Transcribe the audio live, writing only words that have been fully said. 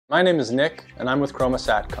My name is Nick, and I'm with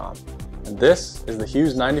Satcom, and this is the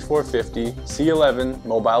Hughes 9450 C11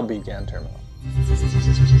 mobile BGAN terminal.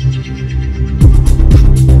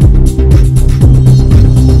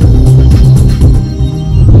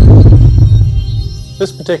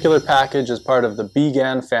 This particular package is part of the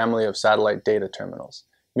BGAN family of satellite data terminals,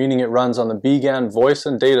 meaning it runs on the BGAN voice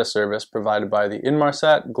and data service provided by the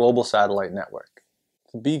Inmarsat global satellite network.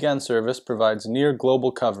 The BGAN service provides near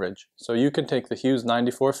global coverage, so you can take the Hughes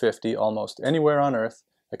 9450 almost anywhere on Earth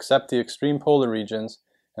except the extreme polar regions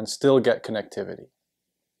and still get connectivity.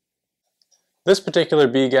 This particular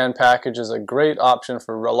BGAN package is a great option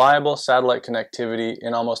for reliable satellite connectivity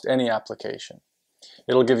in almost any application.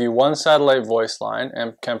 It'll give you one satellite voice line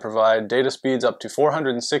and can provide data speeds up to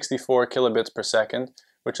 464 kilobits per second,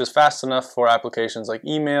 which is fast enough for applications like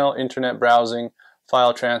email, internet browsing,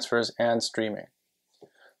 file transfers, and streaming.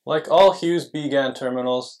 Like all Hughes BGAN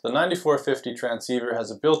terminals, the 9450 transceiver has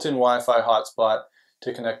a built-in Wi-Fi hotspot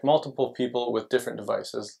to connect multiple people with different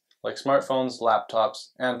devices, like smartphones, laptops,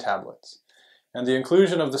 and tablets. And the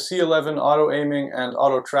inclusion of the C11 auto-aiming and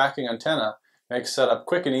auto-tracking antenna makes setup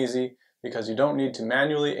quick and easy because you don't need to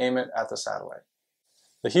manually aim it at the satellite.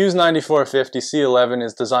 The Hughes 9450 C11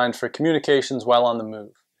 is designed for communications while on the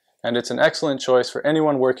move, and it's an excellent choice for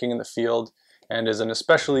anyone working in the field and is an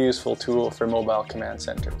especially useful tool for mobile command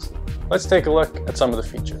centers. Let's take a look at some of the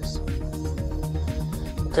features.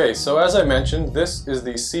 Okay, so as I mentioned, this is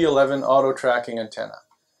the C11 auto-tracking antenna.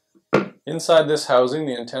 Inside this housing,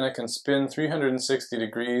 the antenna can spin 360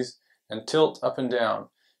 degrees and tilt up and down.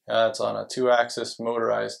 It's on a two-axis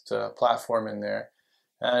motorized platform in there.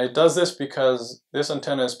 And it does this because this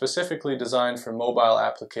antenna is specifically designed for mobile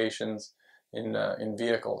applications in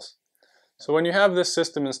vehicles. So when you have this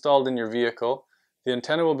system installed in your vehicle, the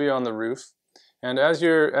antenna will be on the roof, and as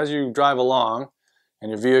you drive along and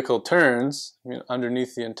your vehicle turns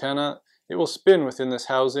underneath the antenna, it will spin within this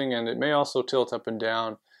housing, and it may also tilt up and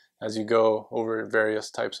down as you go over various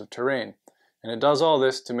types of terrain. And it does all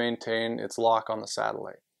this to maintain its lock on the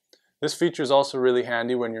satellite. This feature is also really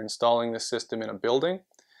handy when you're installing this system in a building.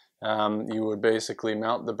 You would basically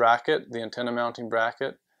mount the bracket, the antenna mounting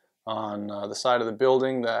bracket, on the side of the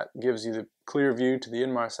building that gives you the clear view to the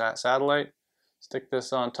Inmarsat satellite. Stick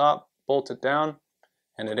this on top, bolt it down,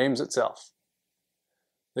 and it aims itself.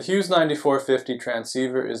 The Hughes 9450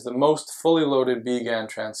 transceiver is the most fully loaded BGAN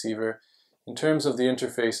transceiver in terms of the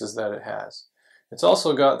interfaces that it has. It's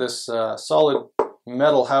also got this solid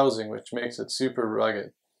metal housing which makes it super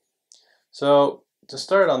rugged. So to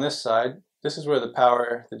start on this side, this is where the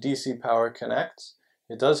DC power connects.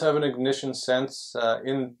 It does have an ignition sense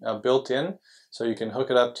built in, so you can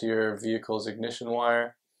hook it up to your vehicle's ignition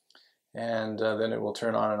wire, and then it will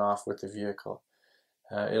turn on and off with the vehicle.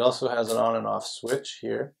 It also has an on and off switch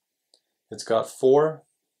here. It's got 4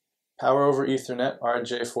 Power over Ethernet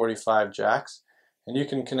RJ45 jacks, and you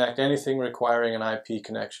can connect anything requiring an IP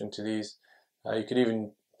connection to these. You could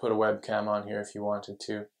even put a webcam on here if you wanted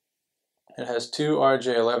to. It has 2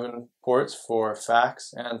 RJ11 ports for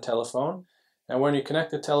fax and telephone. And when you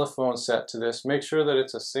connect the telephone set to this, make sure that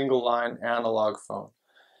it's a single line analog phone.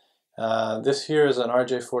 This here is an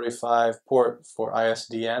RJ45 port for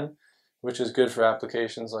ISDN, which is good for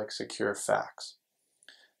applications like secure fax.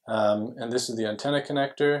 And this is the antenna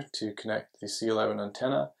connector to connect the C11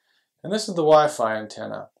 antenna. And this is the Wi-Fi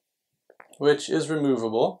antenna, which is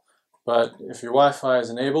removable, but if your Wi-Fi is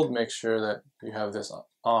enabled, make sure that you have this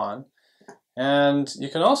on. And you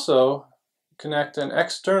can also connect an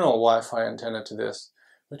external Wi-Fi antenna to this,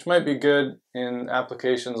 which might be good in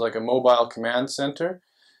applications like a mobile command center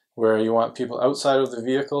where you want people outside of the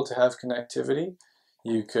vehicle to have connectivity.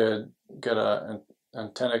 You could get an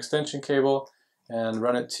antenna extension cable and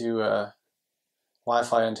run it to a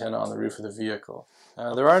Wi-Fi antenna on the roof of the vehicle.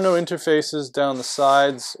 There are no interfaces down the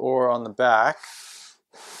sides or on the back,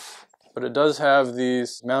 but it does have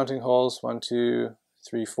these mounting holes, 1, 2,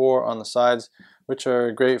 3, 4 on the sides, which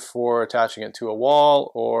are great for attaching it to a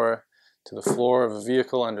wall or to the floor of a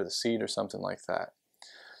vehicle under the seat or something like that.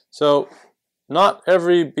 So not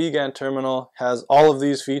every BGAN terminal has all of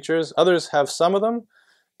these features. Others have some of them,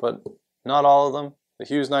 but not all of them. The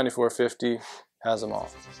Hughes 9450 has them all.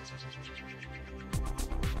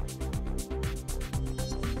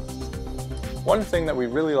 One thing that we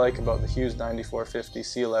really like about the Hughes 9450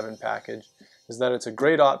 C11 package is that it's a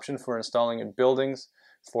great option for installing in buildings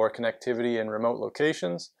for connectivity in remote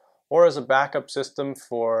locations, or as a backup system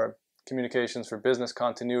for communications for business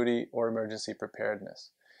continuity or emergency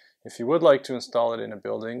preparedness. If you would like to install it in a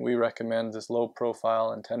building, we recommend this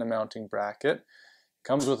low-profile antenna mounting bracket. It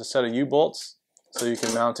comes with a set of U-bolts, so you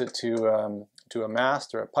can mount it to a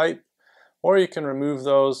mast or a pipe, or you can remove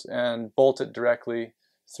those and bolt it directly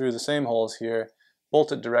through the same holes here,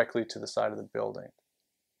 bolt it directly to the side of the building.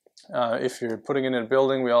 If you're putting it in a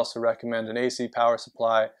building, we also recommend an AC power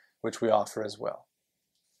supply, which we offer as well.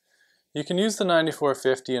 You can use the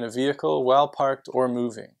 9450 in a vehicle while parked or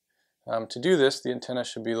moving. To do this, the antenna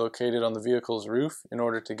should be located on the vehicle's roof in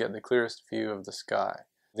order to get the clearest view of the sky.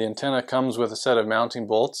 The antenna comes with a set of mounting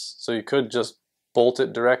bolts, so you could just bolt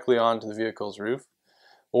it directly onto the vehicle's roof.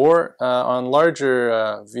 Or on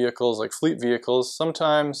larger vehicles like fleet vehicles,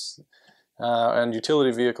 sometimes, and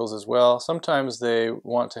utility vehicles as well, sometimes they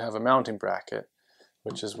want to have a mounting bracket,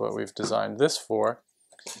 which is what we've designed this for.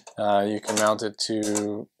 You can mount it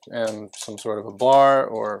to some sort of a bar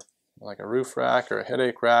or like a roof rack or a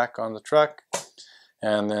headache rack on the truck,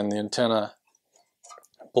 and then the antenna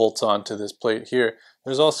bolts onto this plate here.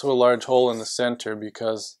 There's also a large hole in the center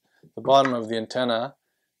because the bottom of the antenna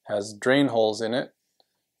has drain holes in it,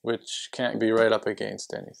 which can't be right up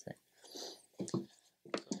against anything.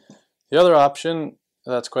 The other option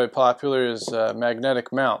that's quite popular is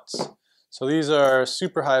magnetic mounts. So these are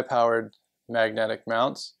super high powered magnetic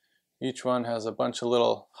mounts. Each one has a bunch of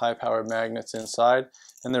little high powered magnets inside,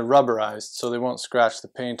 and they're rubberized so they won't scratch the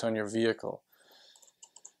paint on your vehicle.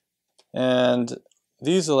 And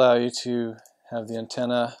these allow you to have the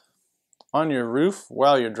antenna on your roof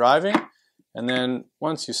while you're driving, and then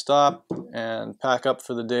once you stop and pack up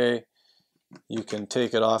for the day, you can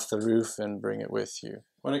take it off the roof and bring it with you.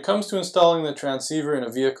 When it comes to installing the transceiver in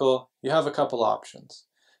a vehicle, you have a couple options.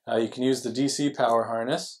 You can use the DC power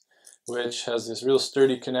harness, which has this real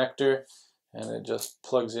sturdy connector, and it just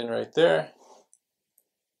plugs in right there.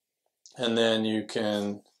 And then you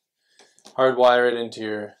can hardwire it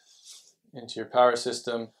into your power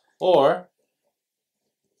system, or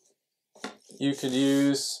you could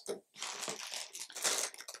use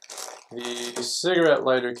the cigarette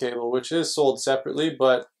lighter cable, which is sold separately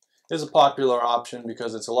but is a popular option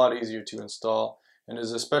because it's a lot easier to install and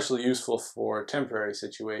is especially useful for temporary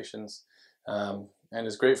situations, and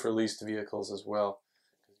is great for leased vehicles as well.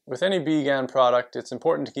 With any BGAN product, it's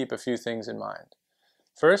important to keep a few things in mind.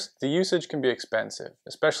 First, the usage can be expensive,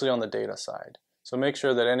 especially on the data side. So make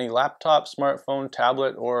sure that any laptop, smartphone,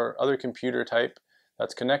 tablet, or other computer type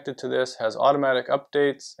that's connected to this has automatic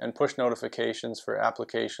updates and push notifications for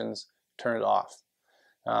applications turned off.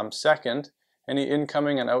 Second, any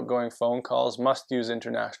incoming and outgoing phone calls must use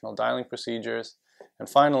international dialing procedures. And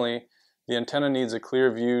finally, the antenna needs a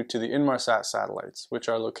clear view to the Inmarsat satellites, which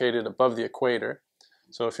are located above the equator.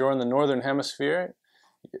 So if you're in the northern hemisphere,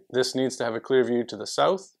 this needs to have a clear view to the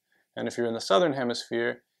south, and if you're in the southern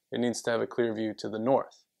hemisphere, it needs to have a clear view to the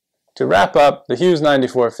north. To wrap up, the Hughes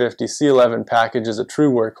 9450 C11 package is a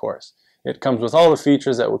true workhorse. It comes with all the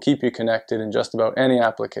features that will keep you connected in just about any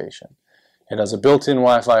application. It has a built-in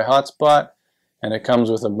Wi-Fi hotspot, and it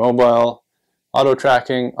comes with a mobile,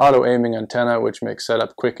 auto-tracking, auto-aiming antenna, which makes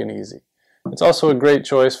setup quick and easy. It's also a great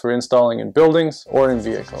choice for installing in buildings or in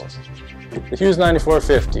vehicles. The Hughes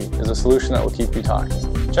 9450 is a solution that will keep you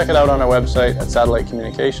talking. Check it out on our website at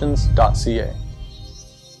satellitecommunications.ca.